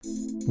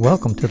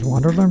Welcome to the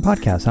Wander Learn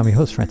podcast. I'm your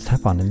host,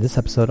 Trans-Siberian. In this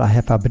episode, I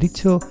have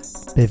Fabrizio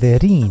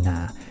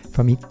Beverina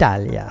from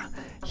Italia.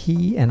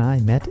 He and I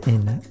met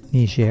in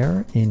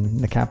Niger, in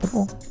the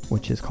capital,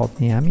 which is called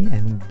Niamey,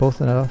 and both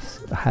of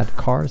us had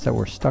cars that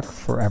were stuck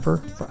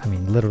forever,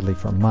 literally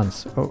for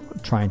months,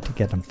 trying to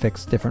get them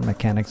fixed, different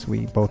mechanics.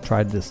 We both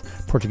tried this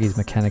Portuguese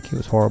mechanic. He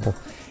was horrible.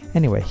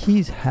 Anyway,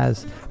 he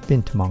has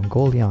been to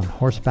Mongolia on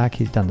horseback.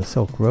 He's done the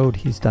Silk Road.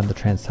 He's done the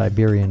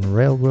Trans-Siberian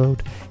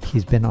Railroad.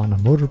 He's been on a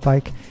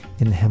motorbike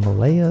in the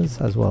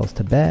Himalayas as well as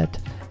Tibet,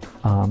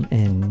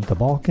 in the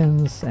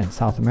Balkans and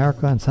South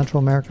America and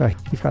Central America.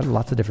 We've got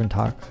lots of different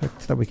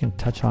topics that we can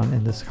touch on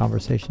in this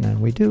conversation,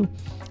 and we do.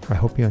 I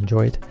hope you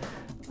enjoy it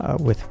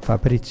with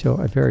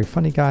Fabrizio, a very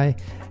funny guy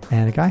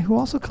and a guy who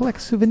also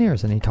collects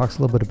souvenirs, and he talks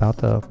a little bit about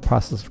the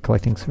process of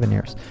collecting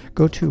souvenirs.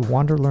 Go to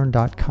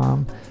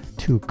wanderlearn.com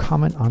to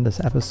comment on this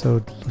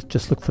episode.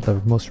 Just look for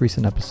the most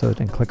recent episode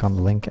and click on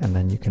the link, and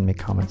then you can make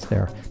comments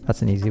there.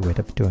 That's an easy way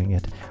of doing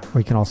it. Or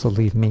you can also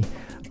leave me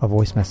a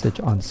voice message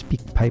on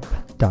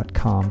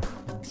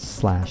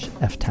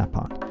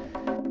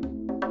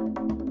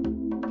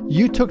speakpipe.com/ftapon.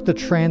 You took the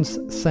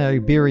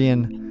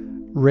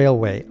Trans-Siberian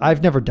Railway.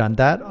 I've never done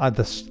that.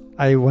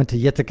 I went to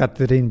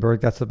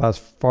Yekaterinburg. That's about as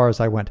far as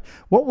I went.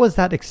 What was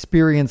that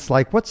experience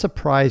like? What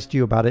surprised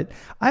you about it?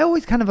 I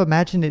always kind of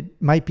imagined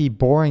it might be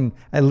boring,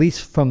 at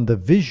least from the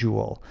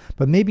visual,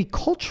 but maybe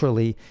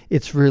culturally,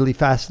 it's really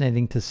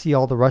fascinating to see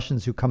all the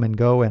Russians who come and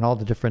go and all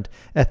the different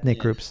ethnic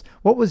groups.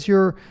 What was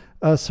your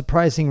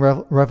surprising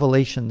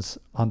revelations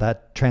on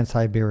that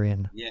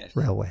Trans-Siberian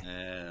Railway?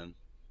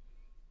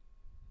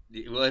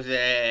 It was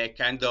a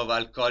kind of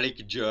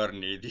alcoholic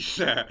journey, this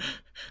rail.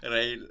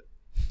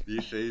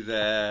 This is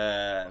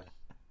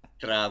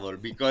travel,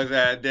 because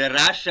the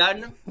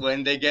Russian,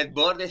 when they get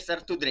bored, they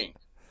start to drink.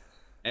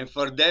 And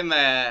for them,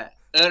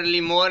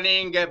 early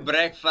morning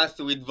breakfast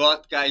with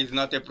vodka is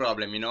not a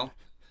problem,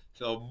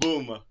 So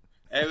boom,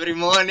 every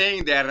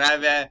morning they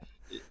arrive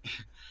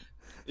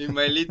in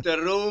my little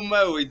room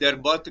with their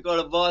bottle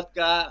of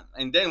vodka.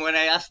 And then when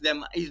I ask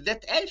them, is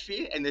that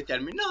healthy? And they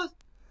tell me, no,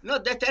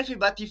 not that healthy,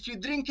 but if you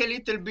drink a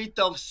little bit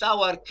of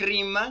sour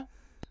cream,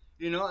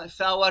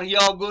 sour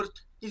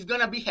yogurt, it's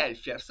gonna be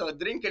healthier. So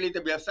drink a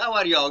little bit of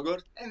sour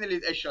yogurt and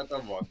a shot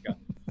of vodka.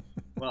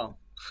 Wow.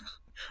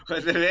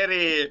 Was a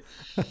very,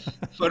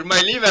 for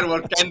my liver,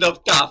 was kind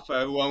of tough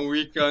 1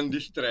 week on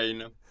this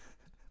train.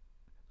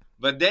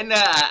 But then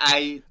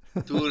I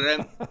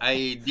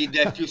did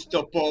a few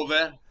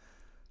stopover.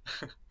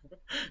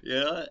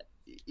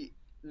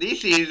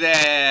 This is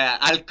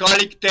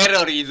alcoholic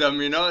terrorism,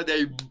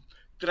 They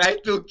try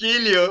to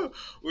kill you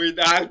with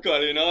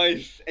alcohol,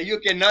 you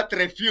cannot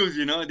refuse,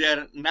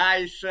 they're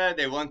nice,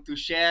 they want to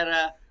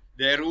share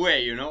their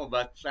way,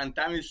 but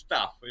sometimes it's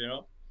tough,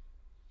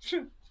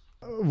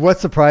 What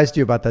surprised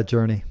you about that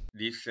journey?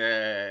 This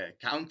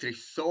country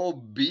is so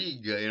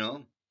big,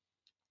 and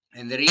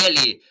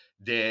really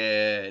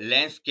the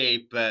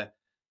landscape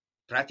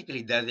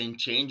practically doesn't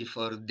change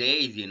for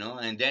days,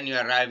 and then you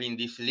arrive in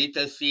this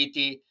little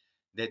city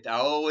that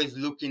are always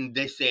looking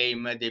the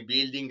same, the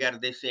buildings are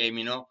the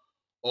same,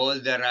 all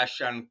the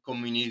Russian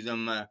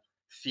communism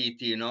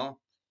city,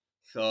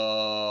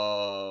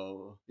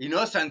 So,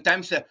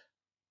 sometimes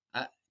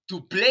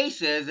two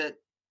places,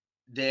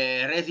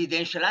 the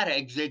residential area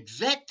is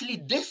exactly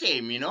the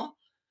same,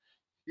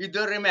 You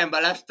don't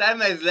remember. Last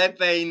time I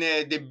slept in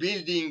the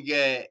building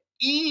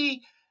E,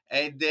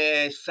 at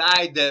the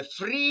side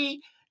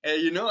 3,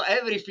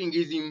 everything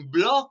is in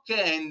block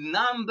and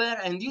number,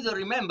 and you don't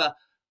remember.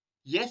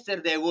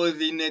 Yesterday I was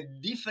in a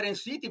different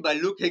city, but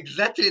look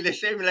exactly the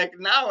same like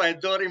now. I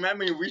don't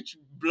remember in which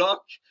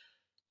block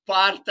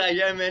part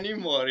I am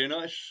anymore,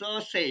 It's so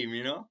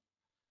same,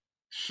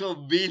 So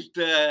built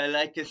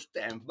like a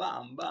stamp.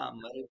 Bam,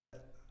 bam.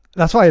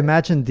 That's why I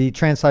imagined the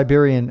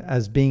Trans-Siberian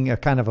as being a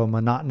kind of a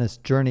monotonous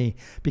journey,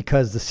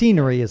 because the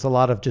scenery is a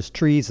lot of just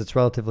trees. It's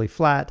relatively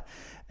flat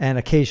and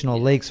occasional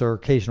lakes or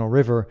occasional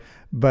river,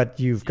 but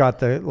you've got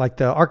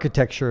the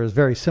architecture is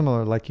very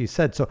similar, like you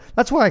said. So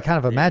that's why I kind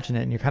of imagine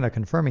it, and you're kind of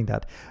confirming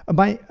that.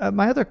 My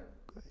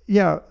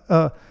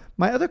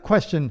other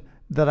question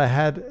that I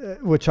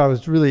had, which I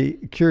was really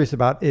curious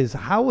about, is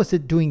how was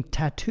it doing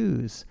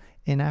tattoos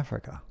in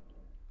Africa?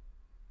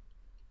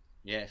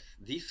 Yes,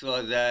 this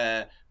was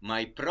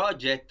my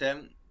project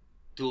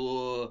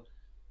to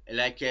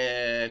like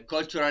a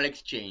cultural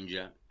exchange,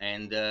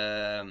 and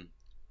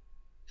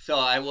so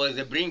I was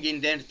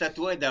bringing their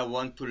tattoo, and I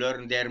want to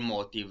learn their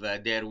motive,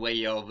 their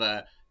way of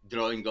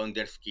drawing on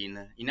their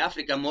skin. In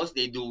Africa, most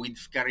they do with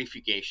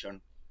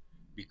scarification,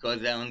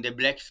 because on the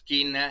black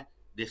skin,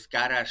 the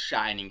scars are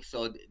shining,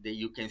 so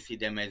you can see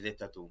them as a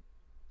tattoo.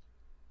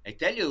 I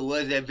tell you, it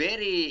was a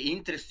very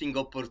interesting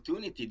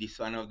opportunity, this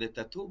one of the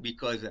tattoo,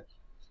 because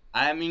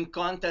I'm in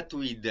contact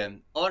with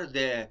or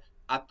the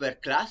upper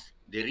class,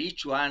 the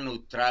rich one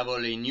who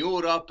travel in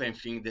Europe and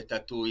think the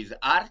tattoo is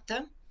art,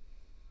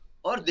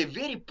 or the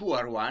very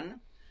poor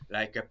one,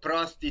 like a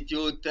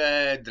prostitute,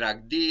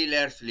 drug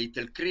dealers,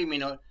 little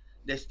criminal,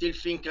 they still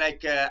think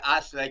like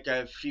us, like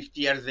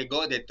 50 years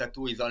ago, that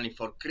tattoo is only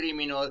for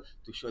criminal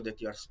to show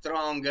that you're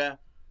strong.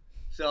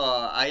 So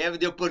I have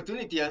the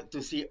opportunity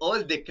to see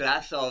all the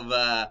class of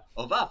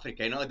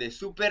Africa, the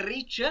super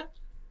rich,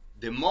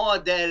 the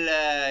model,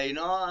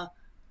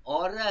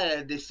 or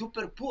the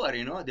super poor,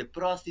 the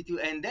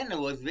prostitute. And then it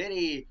was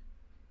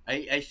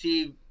I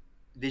see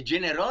the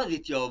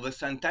generosity of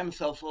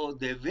sometimes of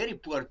the very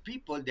poor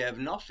people. They have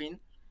nothing,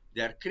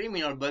 they are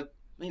criminal, but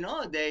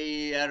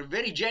they are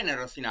very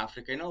generous in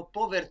Africa.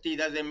 Poverty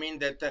doesn't mean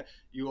that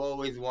you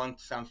always want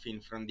something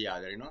from the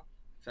other.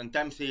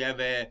 Sometimes they have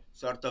a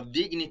sort of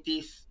dignity,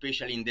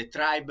 especially in the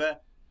tribe.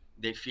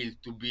 They feel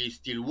to be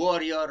still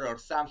warrior or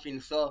something,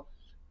 so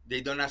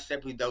they don't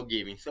accept without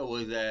giving. So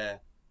it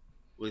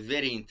was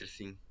very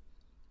interesting.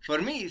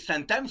 For me,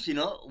 sometimes,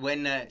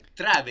 when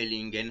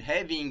traveling and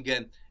having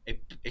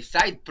a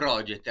side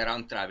project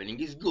around traveling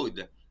is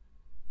good,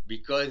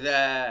 because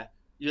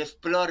you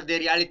explore the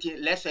reality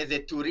less as a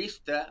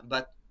tourist,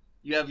 but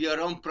you have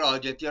your own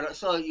project.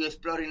 So you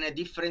explore in a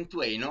different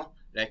way,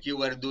 like you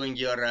were doing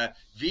your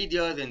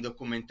videos and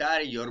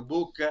documentary, your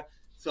book.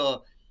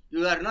 So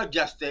you are not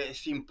just a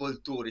simple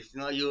tourist.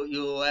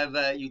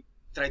 You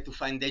try to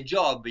find a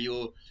job.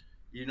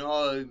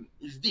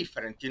 It's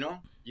different.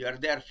 You are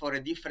there for a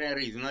different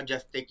reason, not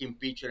just taking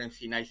pictures and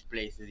see nice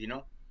places.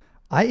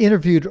 I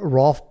interviewed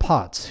Rolf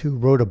Potts, who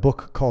wrote a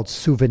book called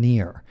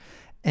Souvenir.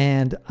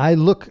 And I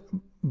look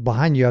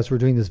behind you as we're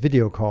doing this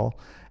video call,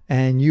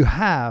 and you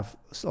have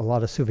a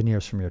lot of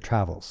souvenirs from your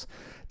travels.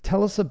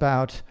 Tell us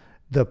about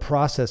the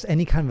process,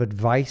 any kind of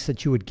advice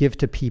that you would give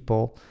to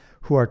people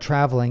who are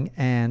traveling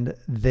and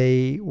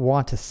they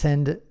want to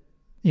send,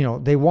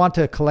 they want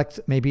to collect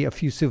maybe a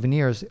few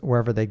souvenirs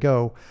wherever they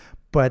go,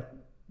 but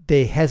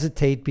they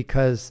hesitate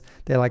because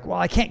they're like, well,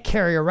 I can't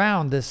carry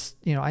around this,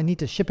 I need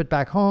to ship it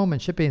back home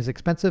and shipping is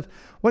expensive.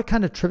 What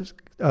kind of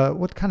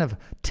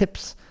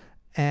tips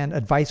and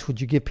advice would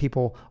you give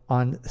people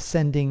on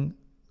sending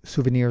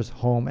souvenirs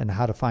home and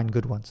how to find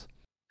good ones?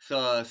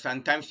 So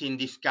sometimes in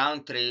this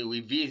country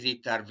we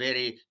visit are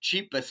very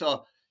cheap.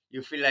 So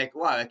you feel like,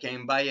 wow, I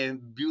can buy a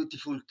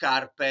beautiful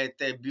carpet,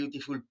 a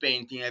beautiful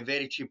painting, a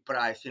very cheap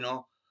price,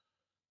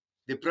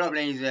 The problem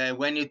is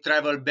when you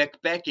travel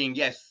backpacking,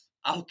 yes,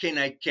 how can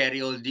I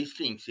carry all these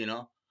things,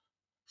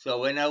 So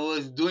when I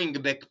was doing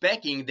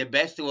backpacking, the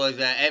best was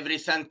every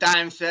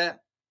sometimes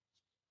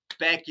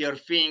pack your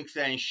things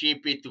and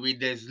ship it with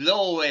the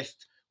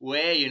slowest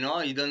way, you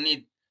don't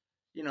need,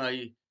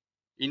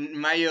 in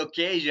my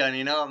occasion,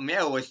 me,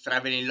 I was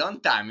traveling long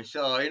time.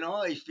 So,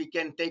 if we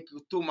can take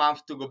 2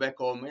 months to go back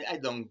home,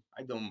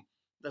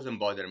 doesn't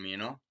bother me,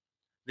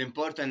 The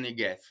important is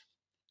get.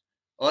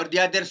 Or the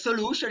other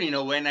solution,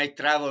 when I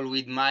travel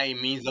with my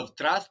means of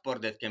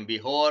transport, that can be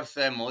horse,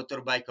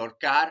 motorbike, or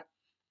car,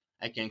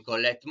 I can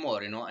collect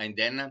more, and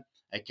then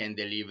I can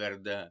deliver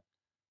the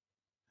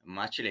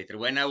much later.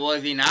 When I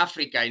was in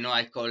Africa,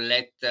 I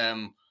collect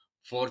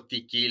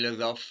 40 kilos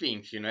of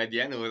things, at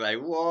the end I was like,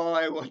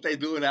 whoa, what I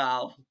do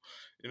now,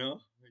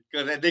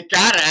 because the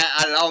car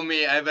allow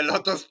me, I have a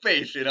lot of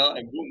space, and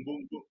boom,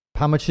 boom, boom.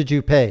 How much did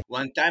you pay?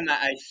 One time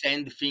I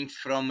send things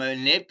from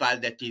Nepal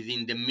that is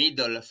in the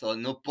middle, so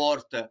no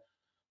port,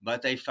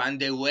 but I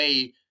found a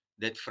way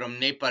that from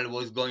Nepal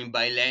was going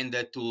by land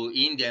to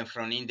India, and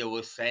from India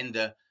was sent.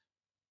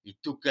 It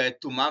took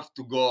 2 months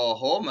to go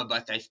home,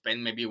 but I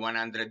spent maybe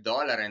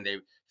 $100, and they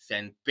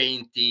sent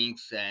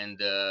paintings and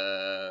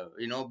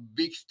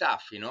big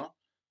stuff,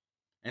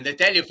 And I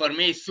tell you, for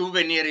me,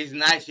 souvenir is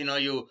nice,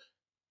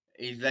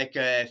 it's like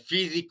a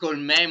physical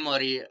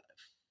memory,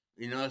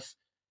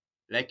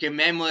 like a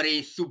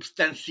memory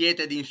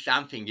substantiated in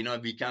something,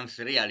 it becomes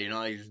real,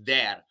 it's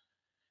there.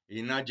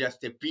 It's not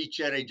just a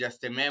picture, it's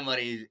just a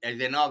memory, as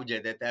an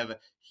object that have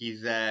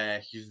his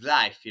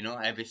life,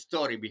 have a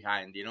story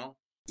behind,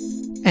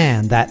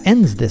 And that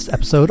ends this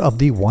episode of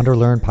the Wander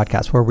Learn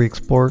podcast, where we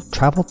explore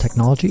travel,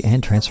 technology,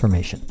 and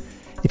transformation.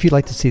 If you'd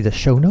like to see the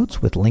show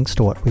notes with links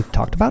to what we've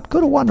talked about,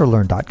 go to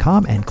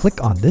wanderlearn.com and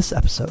click on this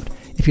episode.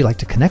 If you'd like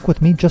to connect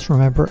with me, just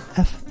remember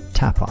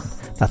FTapon.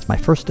 That's my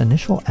first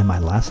initial and my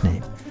last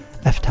name.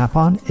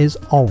 FTapon is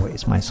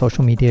always my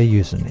social media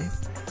username.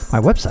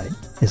 My website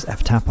is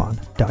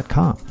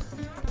ftapon.com.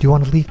 Do you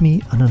want to leave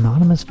me an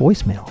anonymous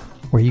voicemail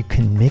where you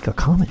can make a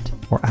comment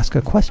or ask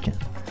a question?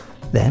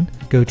 Then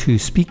go to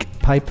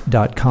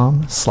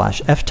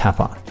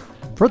speakpipe.com/ftapon.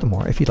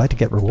 Furthermore, if you'd like to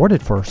get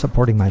rewarded for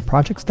supporting my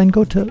projects, then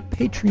go to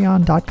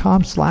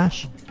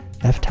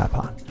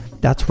patreon.com/ftapon.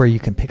 That's where you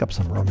can pick up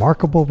some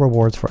remarkable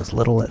rewards for as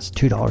little as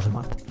 $2 a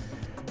month.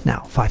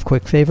 Now, 5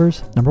 quick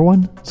favors. Number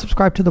 1,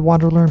 subscribe to the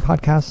Wander Learn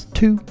podcast.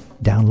 2,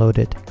 download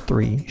it.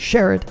 3,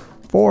 share it.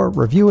 4,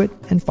 review it.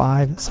 And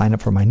 5, sign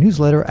up for my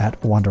newsletter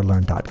at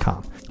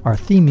wanderlearn.com. Our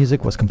theme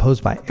music was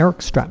composed by Eric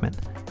Stratman.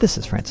 This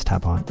is Francis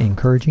Tapon,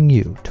 encouraging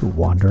you to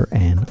wander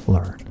and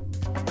learn.